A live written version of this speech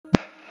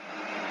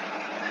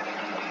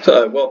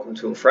So welcome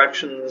to a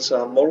fractions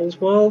models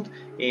world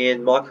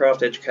in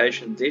Minecraft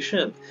Education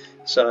Edition.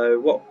 So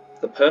what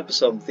the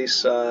purpose of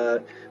this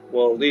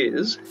world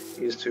is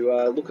to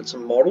look at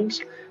some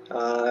models,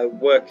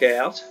 work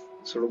out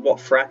sort of what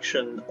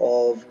fraction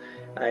of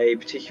a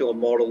particular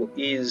model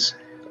is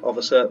of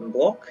a certain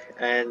block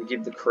and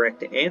give the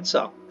correct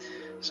answer.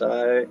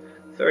 So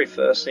the very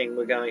first thing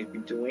we're going to be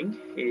doing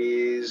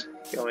is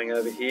going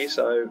over here.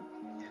 So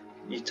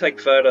you take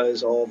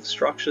photos of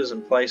structures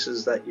and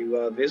places that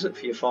you visit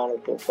for your final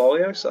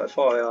portfolio. So if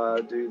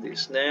I do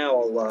this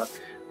now, I'll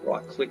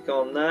right click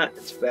on that.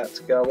 It's about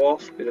to go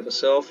off, bit of a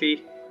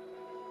selfie.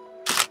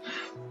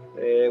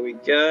 There we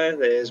go,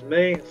 there's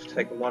me. I've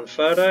taken one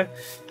photo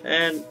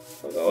and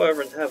I'll go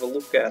over and have a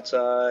look at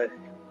so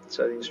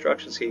the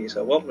instructions here.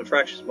 So welcome to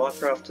Fractions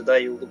Minecraft.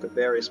 Today you'll look at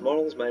various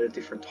models made of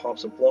different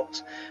types of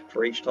blocks.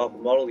 For each type of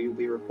model you'll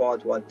be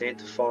required to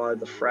identify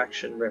the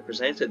fraction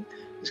represented.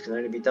 This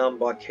can be done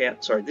by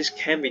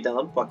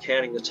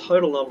counting the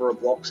total number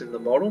of blocks in the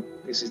model.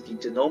 This is the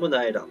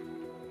denominator.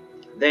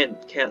 Then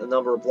count the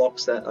number of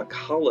blocks that are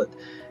coloured.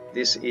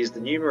 This is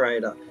the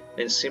numerator.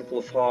 Then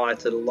simplify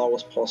to the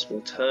lowest possible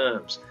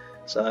terms.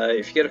 So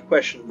if you get a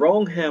question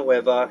wrong,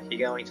 however, you're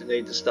going to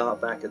need to start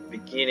back at the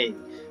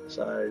beginning.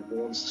 So it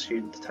warns the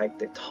student to take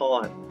their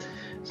time.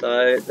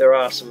 So there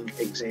are some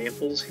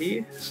examples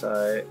here.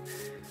 So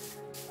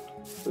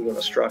we've got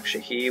a structure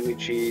here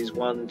which is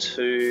 1,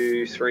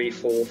 2, 3,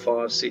 4,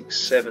 5, 6,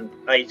 7,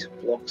 8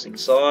 blocks in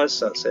size.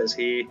 So it says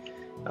here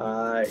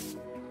the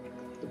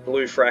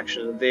blue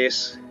fraction of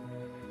this,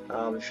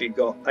 if you've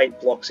got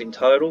 8 blocks in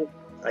total,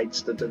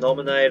 8's the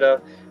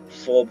denominator,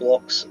 4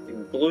 blocks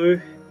in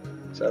blue,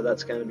 so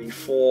that's going to be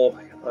 4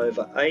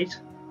 over 8,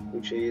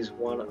 which is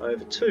 1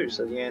 over 2.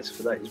 So the answer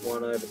for that is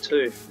 1 over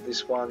 2. For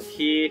this one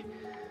here,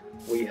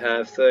 we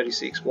have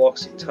 36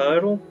 blocks in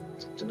total.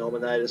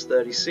 Denominator is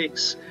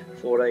 36,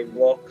 14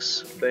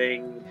 blocks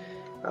being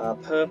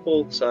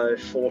purple, so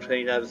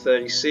 14 over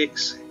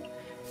 36.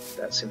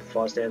 That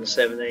simplifies down to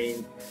 7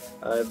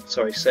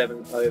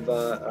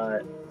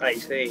 over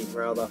 18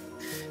 rather.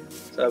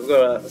 So we've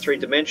got a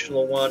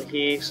three-dimensional one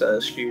here, so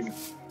a student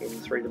in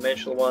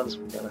three-dimensional ones,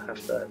 we're going to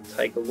have to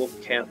take a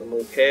look, count them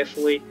all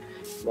carefully,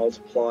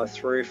 multiply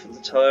through for the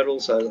total,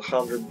 so there's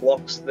 100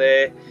 blocks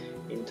there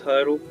in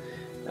total,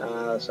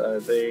 so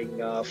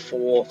being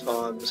 4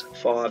 times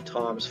 5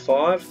 times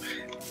 5,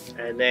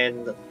 and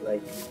then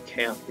they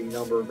count the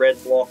number of red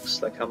blocks,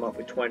 they come up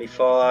with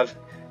 25,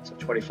 so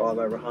 25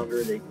 over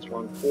 100 equals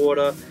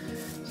 1/4.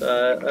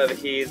 So over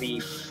here the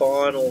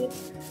final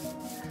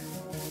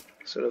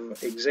sort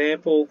of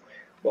example,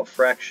 what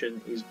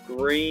fraction is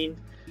green?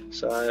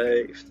 So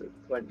if the,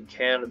 when you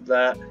counted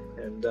that,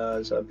 and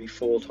so it'd be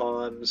 4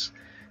 times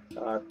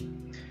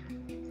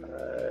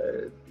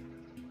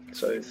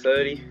so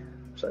 30,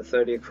 so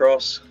 30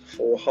 across,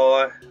 4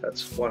 high,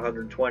 that's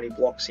 120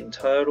 blocks in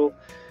total.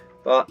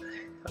 But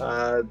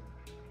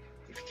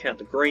if you count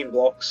the green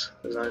blocks,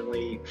 there's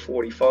only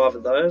 45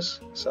 of those,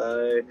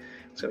 so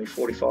it's going to be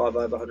 45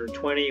 over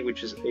 120,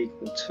 which is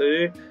equal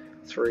to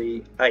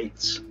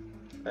 3/8.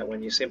 And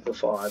when you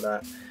simplify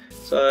that,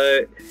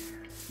 so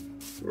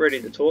ready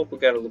to talk, we're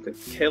going to look at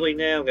Kelly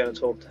now. I'm going to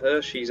talk to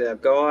her, she's our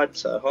guide.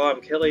 So hi,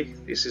 I'm Kelly,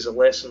 this is a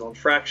lesson on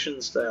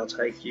fractions. I'll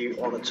take you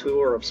on a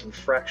tour of some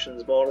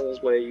fractions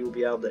models where you'll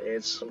be able to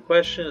answer some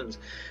questions.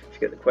 If you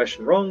get the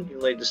question wrong,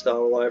 you'll need to start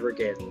all over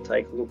again.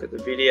 Take a look at the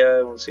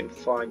video on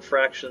simplifying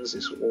fractions,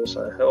 this will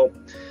also help.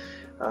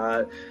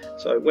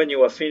 So when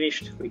you are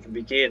finished, we can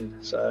begin.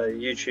 So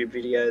YouTube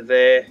video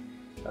there,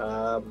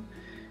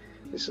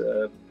 this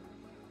sort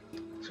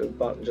of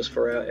button just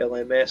for our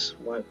LMS,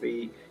 won't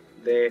be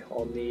there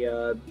on the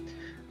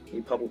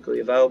publicly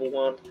available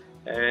one,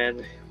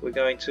 and we're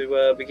going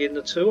to begin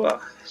the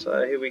tour.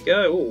 So here we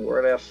go. Ooh, we're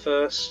at our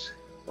first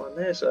one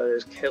there, so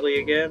there's Kelly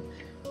again,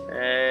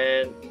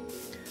 and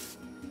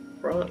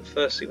right,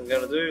 first thing we're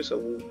going to do, so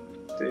we'll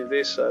do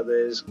this. So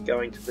there's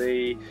going to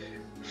be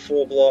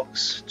 4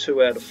 blocks,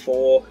 2 out of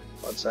 4,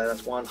 I'd say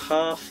that's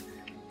 1/2.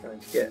 Going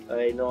to get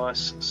a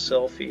nice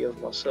selfie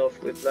of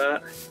myself with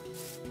that.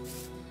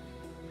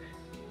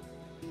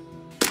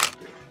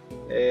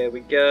 There we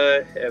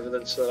go,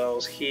 evidence that I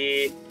was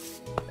here.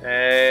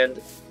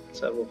 And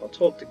so look, I'll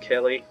talk to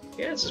Kelly.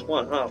 The answer's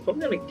 1/2, but I'm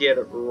going to get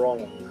it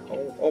wrong.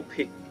 I'll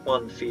pick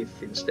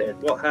 1/5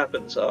 instead. What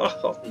happens?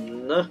 Oh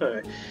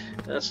no,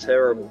 that's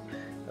terrible.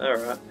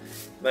 Alright,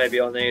 maybe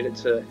I needed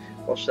to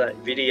watch that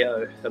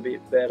video a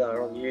bit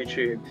better on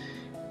YouTube.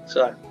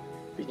 So,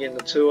 begin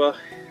the tour,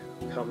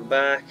 come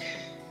back,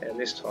 and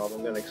this time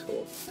I'm going to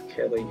talk to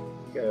Kelly,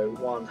 go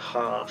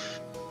 1/2.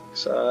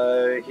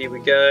 So here we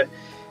go.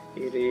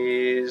 It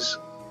is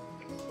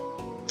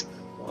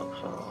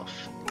 1/2.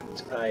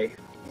 It's A.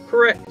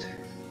 Correct.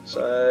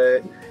 So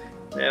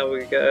now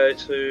we go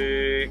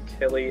to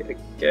Kelly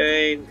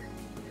again.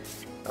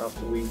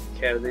 After we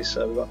counted this,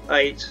 so we've got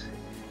 8.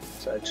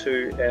 So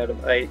 2 out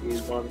of 8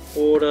 is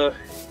 1/4.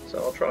 So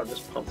I'll try and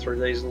just pump through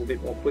these a little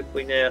bit more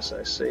quickly now.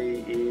 So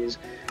C is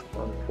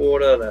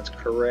 1/4. That's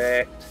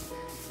correct.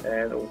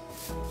 and oh,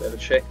 better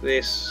check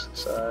this.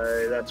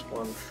 So that's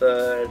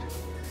 1/3.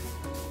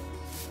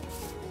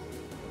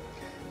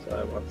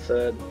 So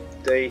 1/3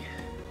 D,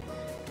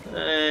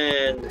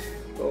 and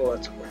oh,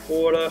 that's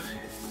 1/4.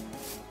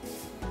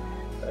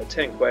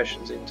 10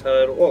 questions in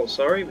total. Oh,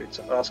 sorry, it's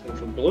asking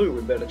for blue.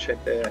 We better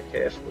check that out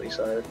carefully.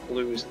 So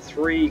blue is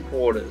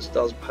 3/4.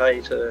 Does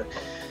pay to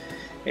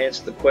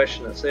answer the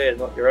question that's there,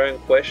 not your own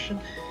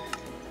question.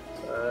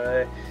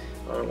 So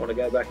I don't want to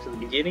go back to the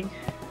beginning.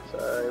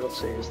 So let's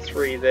see, there's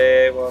 3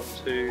 there. 1,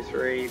 2,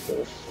 3,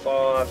 4,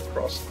 5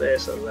 across there.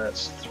 So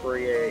that's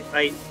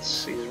 3/8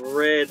 is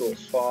red, or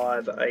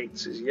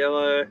 5/8 is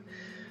yellow.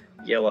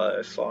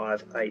 Yellow,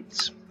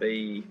 5/8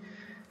 B.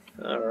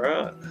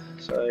 Alright,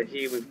 so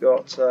here we've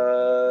got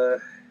so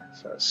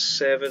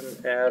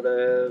 7 out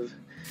of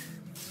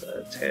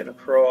 10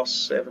 across,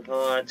 7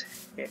 high,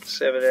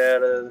 7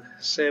 out of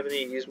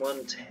 70 is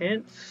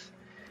 1/10.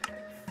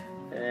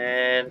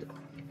 And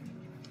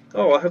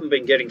oh, I haven't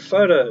been getting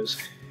photos.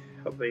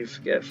 I've been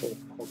forgetful.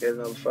 I'll get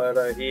another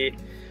photo here.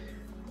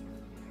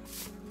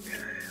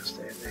 Okay, I'll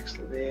stand next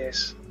to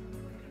this.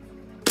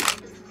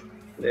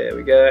 There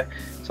we go.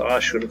 So I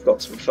should have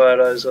got some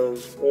photos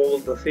of all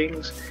of the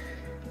things.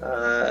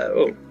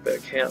 Oh, better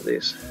count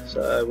this.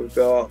 So we've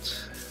got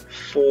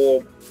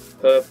 4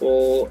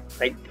 purple,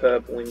 8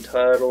 purple in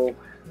total.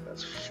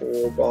 That's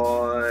 4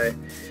 by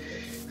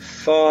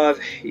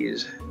 5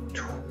 is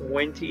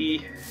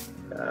 20.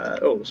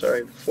 Oh,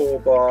 sorry, 4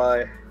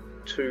 by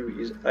 2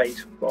 is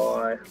 8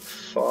 by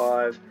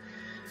 5.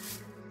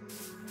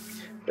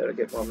 Better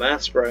get my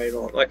maths brain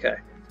on. Okay,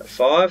 so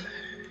 5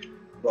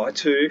 by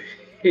 2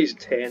 is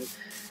 10,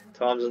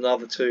 times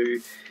another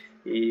 2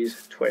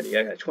 is 20.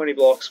 Okay, 20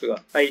 blocks. We've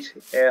got 8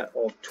 out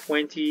of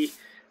 20.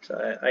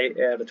 So 8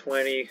 out of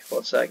 20,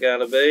 what's that going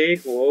to be?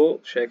 Well,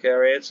 check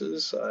our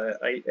answers. So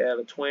 8 out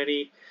of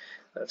 20,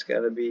 that's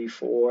going to be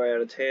 4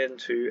 out of 10,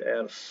 2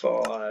 out of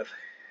 5.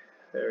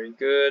 Very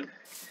good.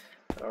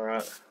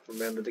 Alright,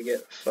 remember to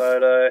get a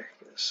photo,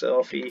 get a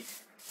selfie.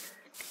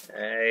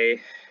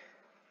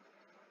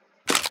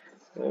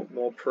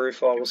 More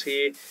proof I was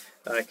here.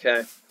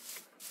 Okay.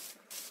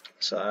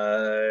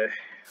 So,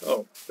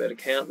 oh, better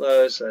count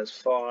those. So that's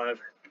 5,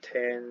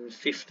 10,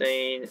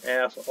 15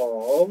 out of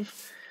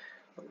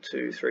 1,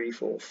 2, 3,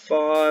 4,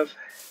 5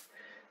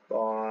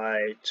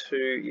 by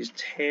 2 is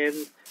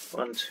 10.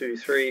 1, 2,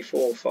 3,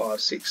 4,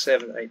 5, 6,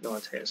 7, 8,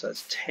 9, 10. So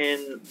that's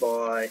 10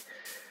 by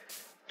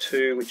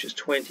 2, which is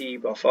 20,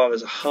 by 5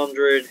 is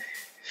 100.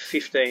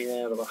 15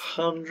 out of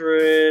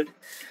 100.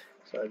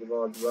 So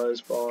divide those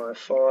by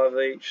 5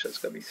 each. That's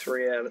going to be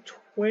 3 out of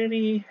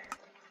 20.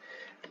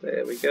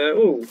 There we go.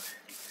 Ooh,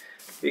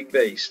 big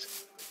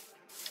beast.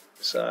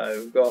 So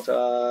we've got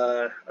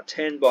a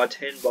 10 by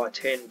 10 by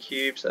 10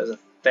 cube, so there's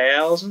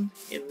 1,000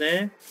 in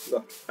there. We've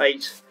got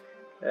 8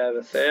 out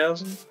of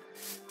 1,000,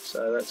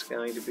 so that's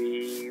going to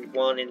be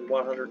 1 in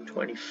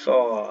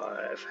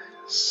 125.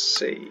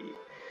 C.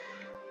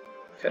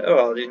 Okay.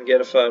 Oh, I didn't get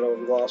a photo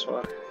of the last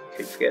one. I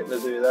keep forgetting to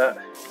do that.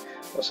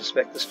 I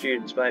suspect the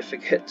students may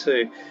forget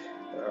too.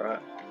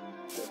 Alright,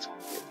 let's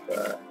get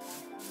that.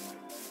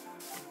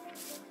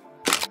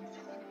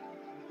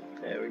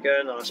 There we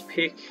go, nice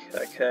pick.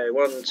 Okay,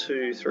 1,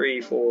 2,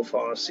 3, 4,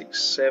 5,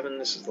 6, 7.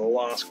 This is the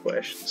last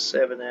question.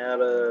 7 out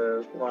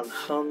of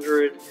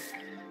 100.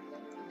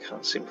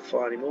 Can't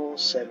simplify anymore.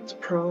 7's a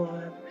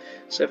prime.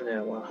 7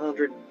 out of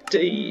 100.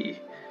 D.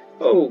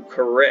 Oh,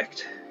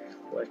 correct.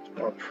 Collect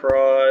my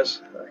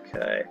prize.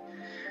 Okay.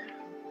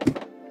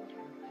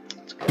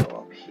 Let's go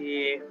up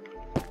here.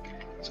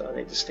 So I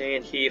need to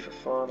stand here for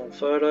final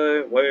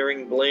photo.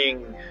 Wearing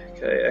bling.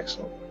 Okay,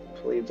 excellent.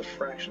 Complete the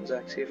fractions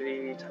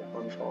activity. Take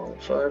one final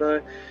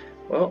photo.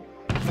 Well,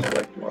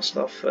 collect my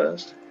stuff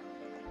first.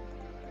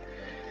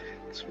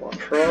 It's my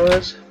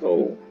prize.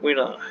 Oh,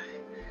 winner.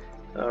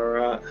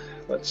 Alright,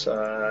 let's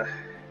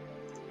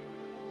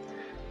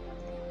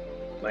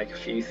make a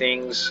few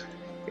things.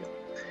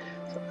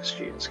 So the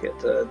students get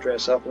to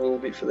dress up a little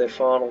bit for their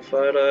final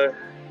photo.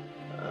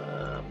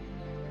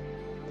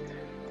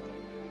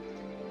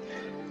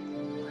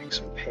 Make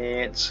some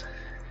pants.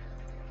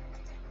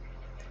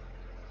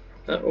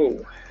 Oh,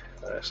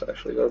 that's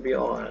actually got to be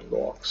iron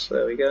blocks.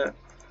 There we go.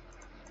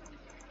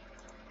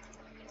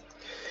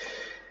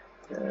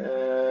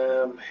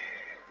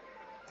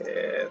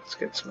 Yeah, let's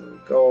get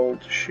some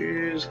gold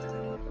shoes,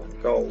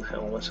 gold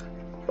helmet.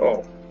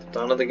 Oh,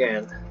 done it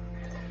again.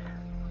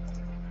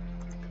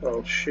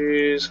 Gold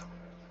shoes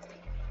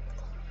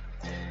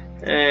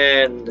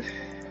and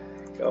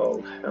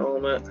gold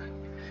helmet.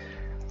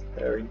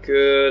 Very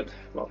good.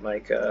 Might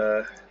make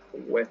a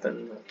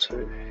weapon or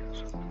two.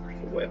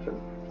 A weapon.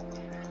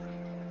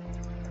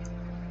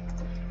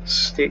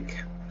 Stick.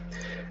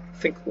 I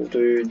think we'll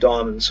do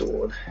diamond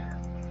sword.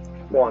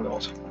 Why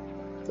not?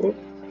 Whoop.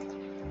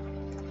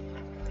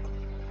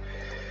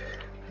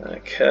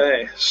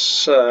 Okay,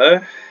 so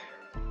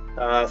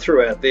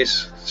throughout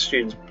this,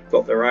 students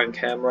got their own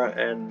camera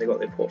and they got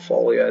their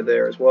portfolio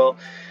there as well.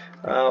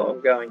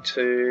 I'm going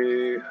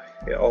to,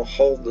 I'll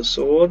hold the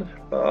sword,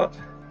 but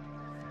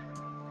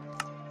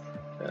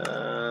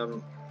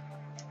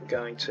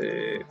going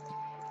to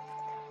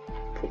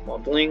put my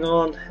bling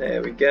on.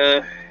 There we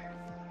go.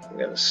 I'm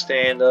going to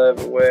stand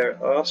over where it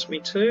asked me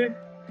to,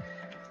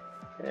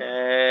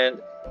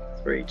 and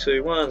 3,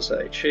 2, 1,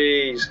 say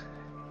cheese.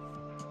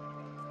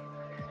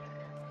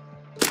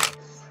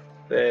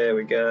 There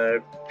we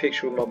go.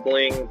 Picture with my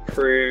bling,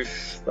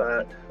 proof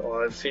that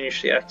I've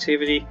finished the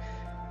activity.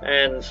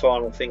 And the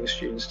final thing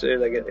students do,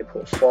 they get their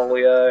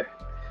portfolio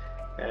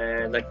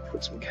and they can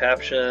put some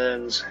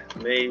captions,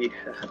 me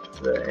at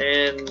the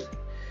end.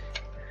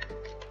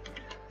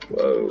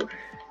 Whoa.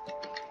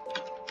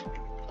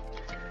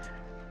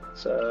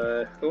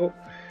 So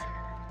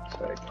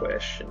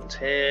question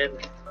 10.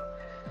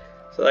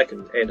 So they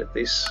can edit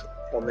this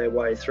on their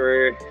way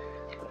through.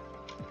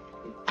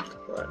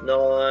 Like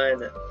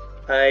 9,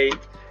 8.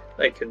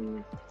 They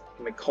can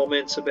make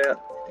comments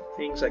about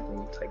things. They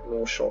can take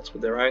more shots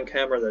with their own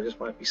camera. They just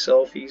might be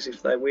selfies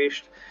if they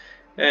wished,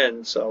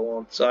 and so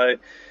on. So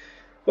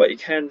what you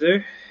can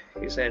do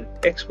is then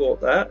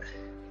export that.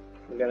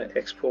 I'm going to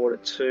export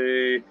it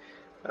to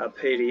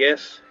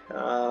PDF,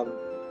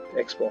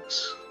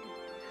 Xbox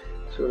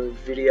sort of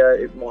video.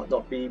 It might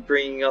not be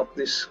bringing up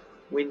this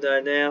window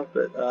now,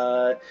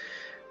 but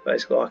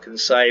basically I can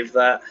save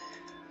that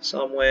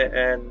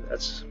somewhere and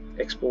it's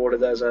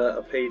exported as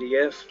a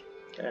PDF,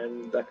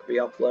 and that could be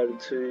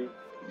uploaded to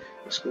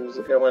the school's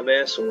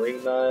LMS or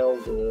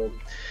emailed or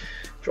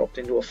dropped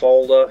into a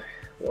folder,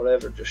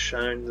 whatever, just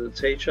shown to the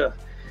teacher.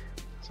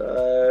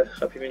 So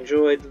hope you've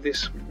enjoyed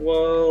this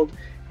world.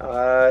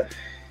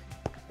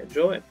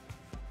 Enjoy it.